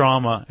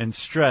trauma and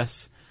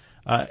stress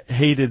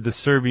hated the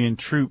Serbian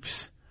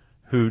troops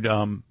who'd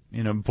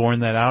borne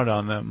that out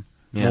on them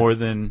more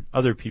than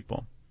other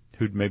people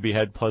who'd maybe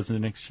had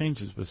pleasant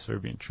exchanges with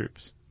Serbian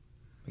troops.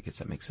 I guess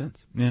that makes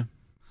sense. Yeah.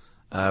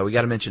 We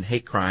got to mention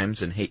hate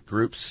crimes and hate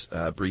groups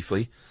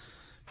briefly.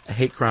 A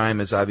hate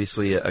crime is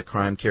obviously a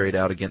crime carried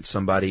out against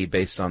somebody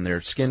based on their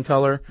skin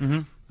color,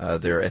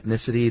 their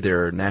ethnicity,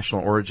 their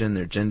national origin,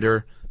 their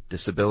gender,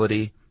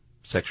 disability,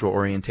 sexual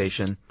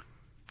orientation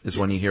is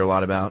one you hear a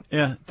lot about.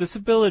 Yeah,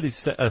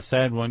 disability's a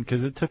sad one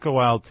because it took a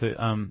while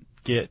to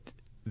get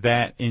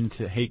that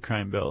into hate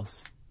crime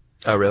bills.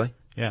 Oh, really?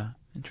 Yeah.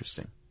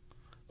 Interesting.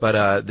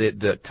 But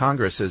the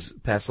Congress has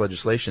passed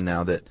legislation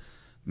now that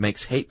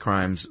makes hate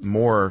crimes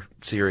more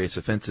serious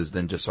offenses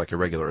than just like a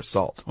regular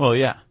assault. Well,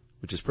 yeah.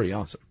 Which is pretty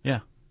awesome. Yeah.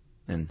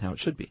 And how it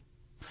should be.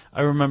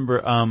 I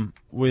remember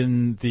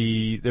when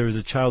there was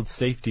a child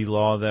safety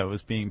law that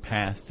was being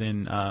passed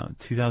in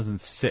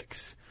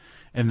 2006,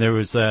 and there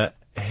was a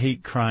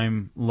hate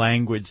crime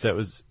language that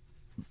was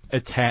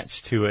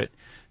attached to it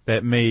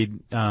that made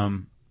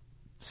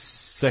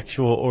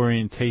sexual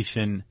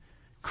orientation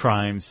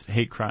crimes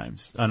hate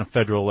crimes on a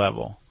federal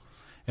level.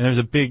 And there was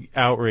a big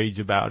outrage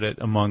about it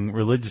among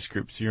religious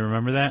groups. Do you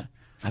remember that?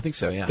 I think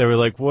so, yeah. They were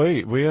like,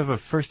 wait, we have a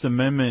First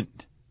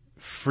Amendment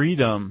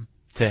freedom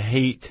to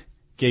hate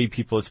gay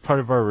people. It's part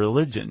of our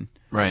religion.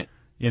 Right.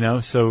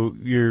 So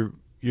you're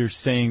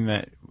saying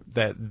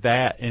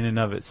that in and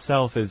of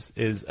itself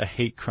is a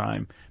hate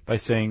crime by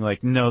saying,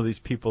 like, no, these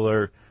people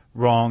are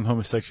wrong,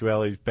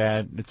 homosexuality is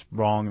bad, it's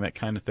wrong, that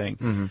kind of thing.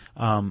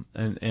 Mm-hmm.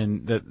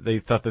 And that they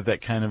thought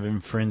that kind of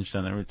infringed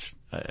on it, which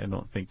I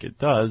don't think it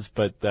does,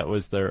 but that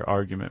was their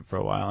argument for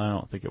a while. I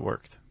don't think it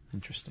worked.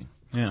 Interesting.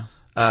 Yeah.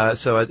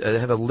 So I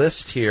have a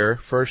list here.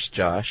 First,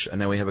 Josh, I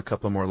know we have a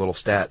couple more little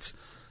stats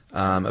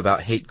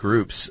about hate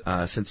groups.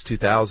 Since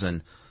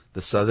 2000,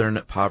 the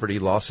Southern Poverty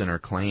Law Center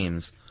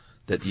claims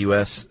that the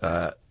U.S.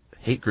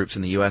 Hate groups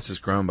in the U.S. has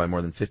grown by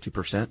more than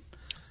 50%.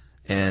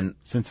 And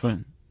since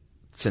when?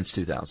 Since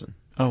 2000.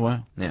 Oh,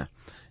 wow. Yeah.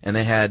 And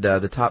they had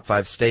the top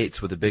 5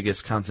 states with the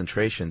biggest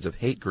concentrations of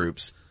hate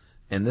groups.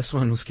 And this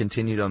one was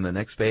continued on the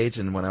next page.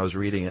 And when I was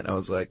reading it, I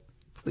was like,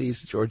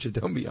 please, Georgia,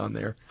 don't be on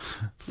there.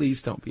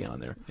 Please don't be on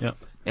there. Yep.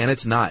 And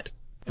it's not.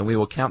 And we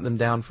will count them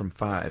down from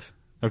 5.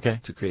 Okay.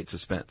 To create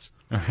suspense.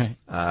 All right.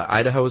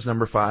 Idaho is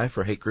number 5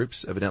 for hate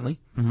groups, evidently.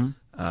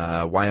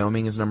 Mm-hmm.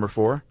 Wyoming is number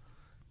 4.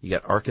 You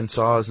got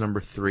Arkansas is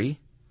number 3.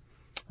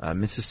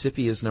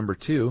 Mississippi is number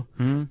 2.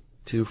 Mm-hmm.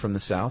 2 from the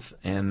south.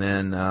 And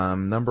then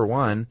number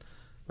 1,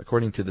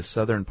 according to the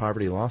Southern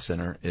Poverty Law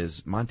Center,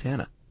 is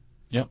Montana.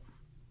 Yep.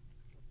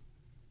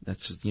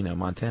 That's,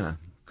 Montana.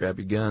 Grab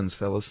your guns,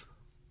 fellas.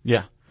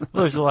 Yeah.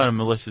 Well, there's a lot of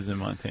militias in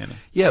Montana.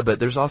 Yeah, but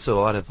there's also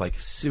a lot of, like,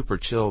 super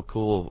chill,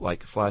 cool,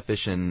 like, fly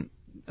fishing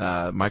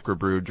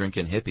microbrew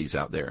drinking hippies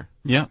out there.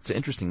 Yeah. It's an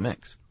interesting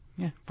mix.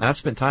 Yeah. And I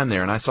spent time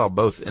there, and I saw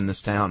both in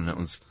this town,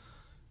 and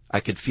I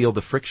could feel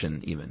the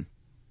friction even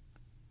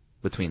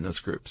between those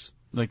groups.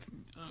 Like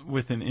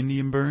with an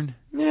Indian burn?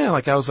 Yeah,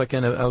 like I was out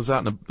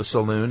in a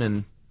saloon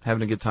and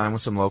having a good time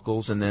with some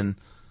locals, and then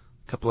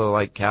a couple of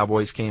like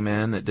cowboys came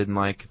in that didn't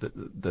like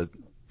the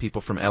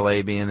people from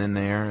LA being in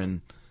there,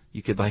 and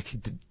you could like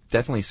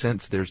definitely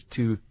sense there's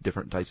two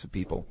different types of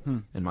people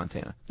in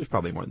Montana. There's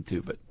probably more than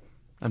two, but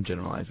I'm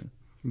generalizing.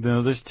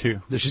 No, there's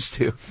two. There's just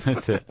two.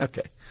 That's it.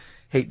 Okay.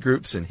 Hate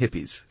groups and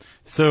hippies.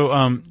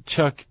 So,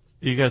 Chuck,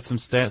 you got some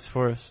stats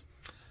for us?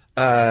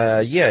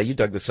 Yeah, you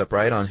dug this up,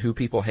 right, on who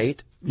people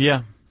hate?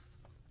 Yeah.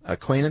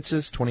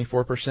 Acquaintances,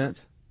 24%.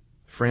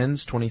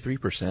 Friends,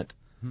 23%.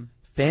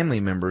 Family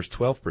members,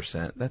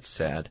 12%. That's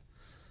sad.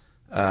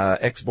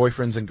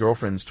 Ex-boyfriends and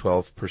girlfriends,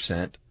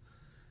 12%.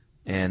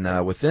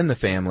 And within the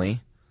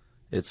family,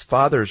 it's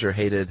fathers are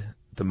hated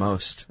the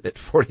most at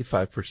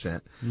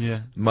 45%.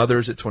 Yeah.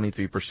 Mothers at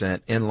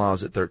 23%.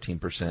 In-laws at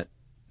 13%.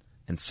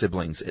 And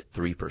siblings at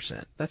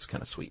 3%. That's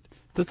kind of sweet.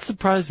 That's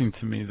surprising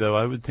to me, though.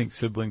 I would think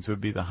siblings would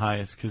be the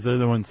highest because they're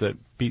the ones that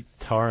beat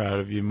the tar out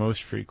of you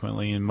most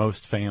frequently in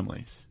most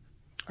families.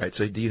 All right,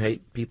 so do you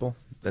hate people?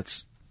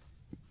 Let's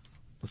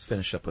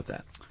finish up with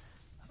that.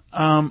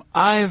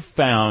 I've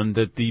found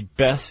that the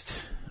best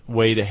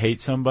way to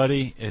hate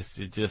somebody is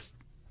to just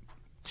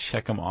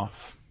check them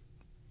off.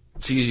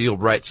 So you'll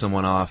write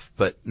someone off,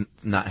 but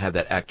not have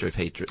that active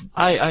hatred.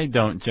 I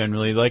don't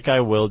generally. Like,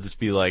 I will just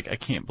be like, I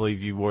can't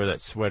believe you wore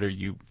that sweater,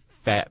 you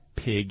fat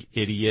pig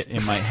idiot,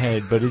 in my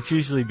head. But it's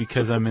usually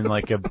because I'm in,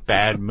 like, a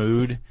bad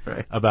mood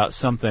about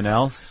something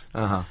else.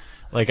 Uh-huh.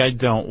 Like, I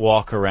don't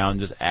walk around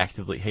just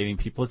actively hating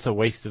people. It's a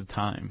waste of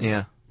time.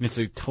 Yeah. It's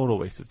a total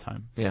waste of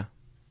time. Yeah.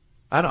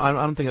 I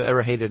don't think I've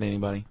ever hated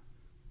anybody.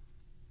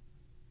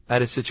 I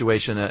had a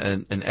situation,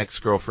 an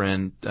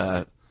ex-girlfriend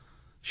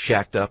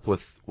shacked up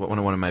with one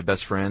of my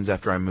best friends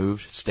after I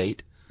moved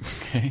state.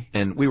 Okay.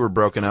 And we were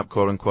broken up,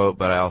 quote unquote,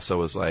 but I also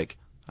was like,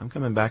 I'm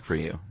coming back for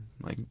you.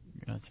 Like,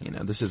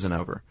 Gotcha. This isn't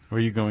over. Were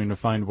you going to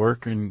find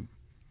work in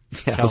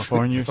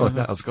California or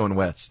something? I was going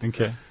west.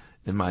 Okay.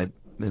 In my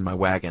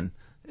wagon.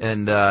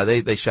 And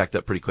they shacked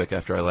up pretty quick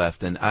after I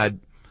left, and I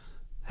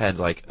had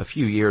like a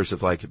few years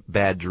of like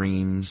bad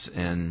dreams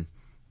and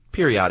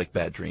periodic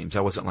bad dreams.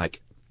 I wasn't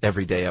like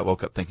every day I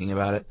woke up thinking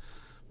about it,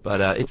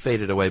 but it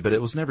faded away. But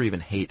it was never even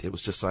hate. It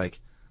was just like,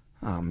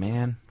 oh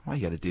man, why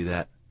you got to do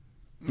that?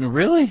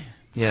 Really?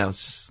 Yeah, it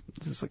was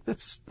just like that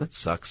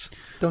sucks.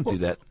 Don't do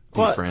that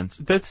to your friends.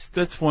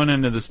 That's one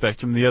end of the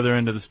spectrum. The other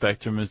end of the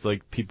spectrum is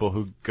like people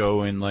who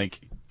go and like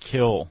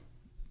kill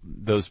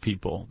those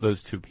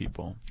two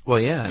people. Well,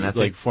 yeah, and I like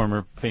think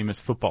former famous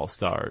football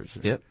stars.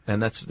 Yep,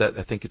 and that's that.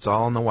 I think it's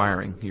all in the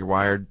wiring. You're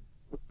wired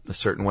a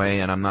certain way,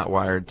 and I'm not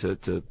wired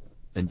to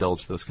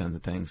indulge those kinds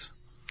of things.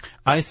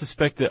 I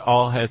suspect it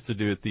all has to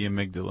do with the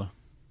amygdala.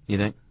 You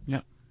think?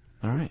 Yeah.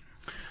 All right.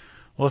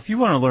 Well, if you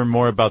want to learn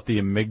more about the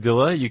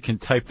amygdala, you can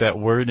type that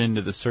word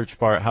into the search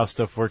bar at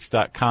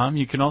howstuffworks.com.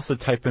 You can also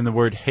type in the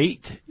word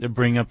hate to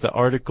bring up the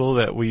article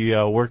that we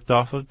worked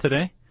off of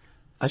today.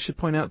 I should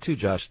point out, too,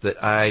 Josh,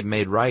 that I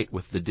made right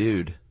with the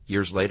dude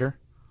years later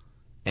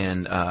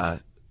and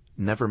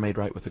never made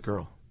right with a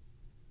girl.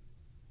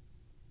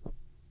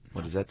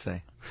 What does that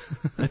say?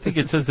 I think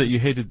it says that you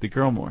hated the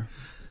girl more.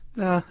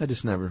 Nah, I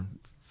just never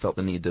felt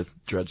the need to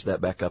dredge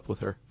that back up with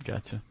her.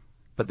 Gotcha.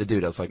 But the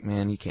dude, I was like,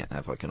 man, you can't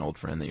have like an old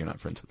friend that you're not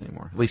friends with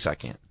anymore. At least I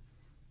can't.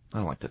 I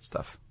don't like that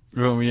stuff.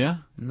 Oh, yeah?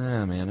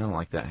 Nah, man, I don't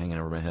like that hanging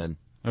over my head.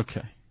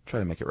 Okay. Try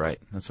to make it right.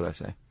 That's what I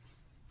say.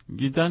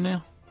 You done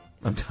now?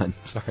 I'm done.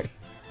 Sorry.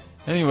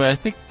 Anyway, I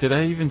think, did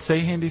I even say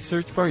handy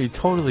search bar? You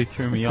totally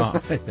threw me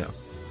off. I know.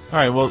 All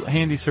right, well,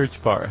 handy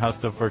search bar,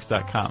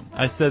 howstuffworks.com.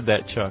 I said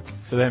that, Chuck,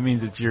 so that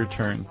means it's your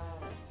turn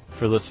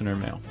for listener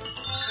mail.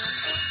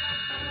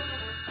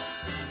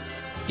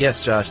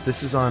 Yes, Josh,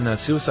 this is on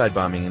suicide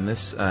bombing, and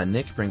this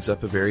Nick brings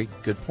up a very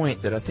good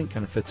point that I think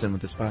kind of fits in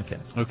with this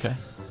podcast. Okay.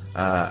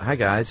 Hi,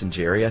 guys, and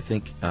Jerry. I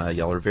think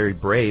y'all are very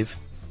brave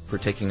for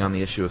taking on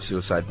the issue of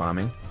suicide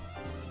bombing.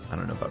 I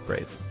don't know about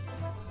brave,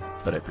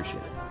 but I appreciate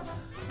it.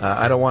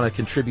 I don't want to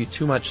contribute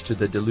too much to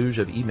the deluge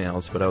of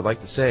emails, but I would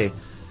like to say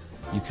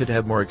you could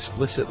have more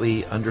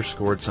explicitly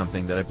underscored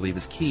something that I believe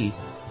is key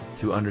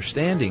to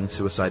understanding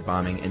suicide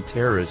bombing and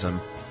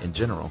terrorism in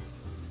general.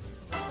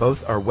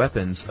 Both are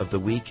weapons of the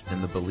weak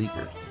and the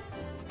beleaguered.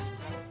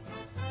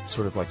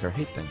 Sort of like our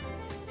hate thing.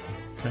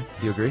 Okay.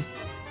 Do you agree?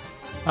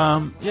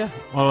 Yeah.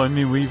 Well, I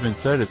mean, we even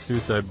said a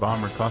suicide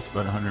bomber costs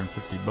about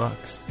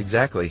 $150.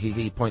 Exactly.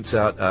 He points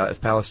out if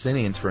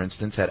Palestinians, for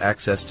instance, had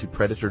access to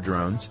Predator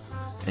drones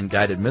and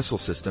guided missile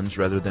systems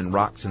rather than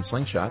rocks and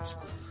slingshots,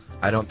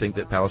 I don't think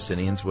that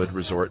Palestinians would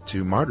resort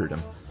to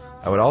martyrdom.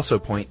 I would also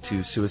point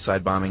to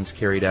suicide bombings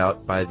carried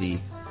out by the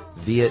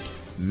Viet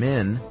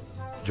Minh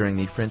during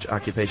the French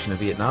occupation of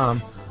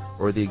Vietnam,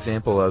 or the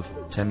example of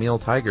Tamil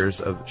Tigers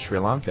of Sri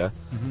Lanka,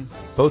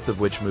 both of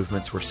which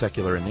movements were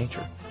secular in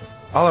nature.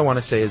 All I want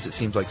to say is it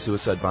seems like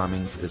suicide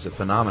bombings is a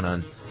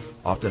phenomenon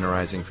often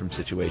arising from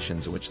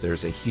situations in which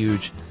there's a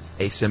huge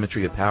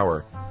asymmetry of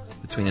power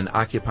between an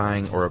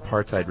occupying or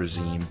apartheid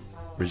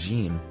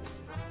regime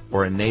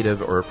or a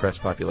native or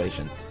oppressed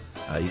population.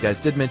 You guys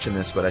did mention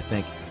this, but I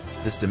think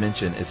this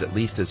dimension is at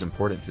least as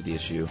important to the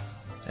issue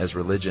as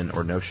religion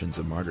or notions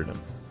of martyrdom.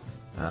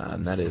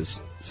 And that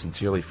is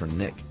sincerely from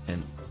Nick.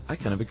 And I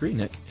kind of agree,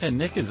 Nick. Yeah,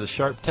 Nick is a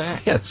sharp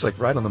tack. Yeah, it's like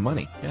right on the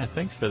money. Yeah,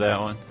 thanks for that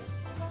one.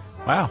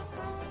 Wow.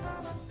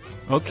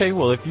 Okay,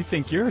 well, if you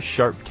think you're a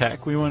sharp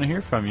tack, we want to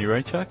hear from you,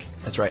 right, Chuck?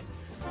 That's right.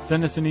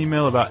 Send us an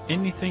email about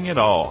anything at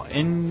all to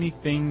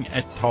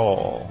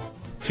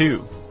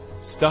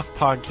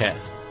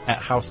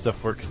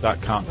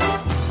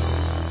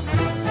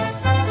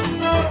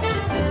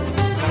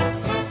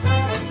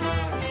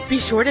stuffpodcast@howstuffworks.com. Be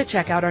sure to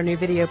check out our new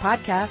video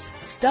podcast,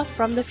 Stuff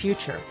from the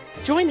Future.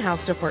 Join How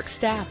Stuff Works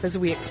staff as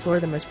we explore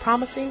the most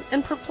promising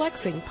and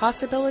perplexing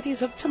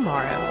possibilities of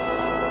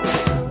tomorrow.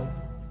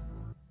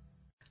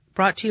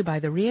 Brought to you by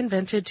the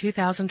reinvented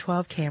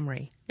 2012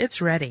 Camry.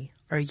 It's ready.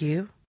 Are you?